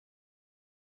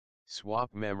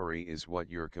Swap memory is what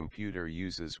your computer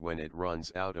uses when it runs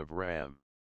out of RAM.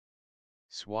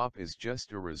 Swap is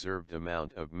just a reserved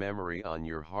amount of memory on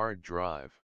your hard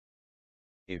drive.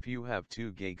 If you have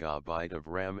 2 GB of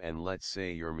RAM and let's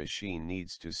say your machine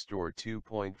needs to store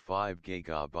 2.5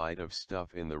 GB of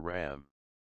stuff in the RAM,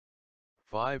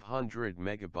 500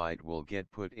 MB will get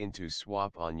put into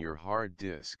swap on your hard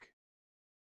disk.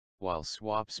 While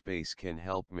swap space can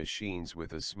help machines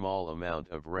with a small amount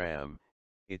of RAM,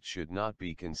 it should not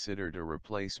be considered a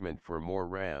replacement for more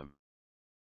RAM.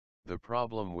 The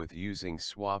problem with using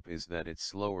swap is that it's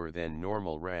slower than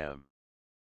normal RAM.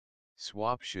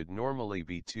 Swap should normally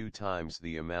be 2 times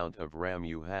the amount of RAM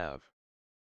you have.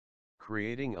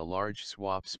 Creating a large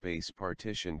swap space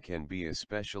partition can be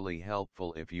especially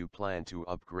helpful if you plan to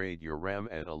upgrade your RAM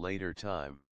at a later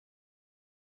time.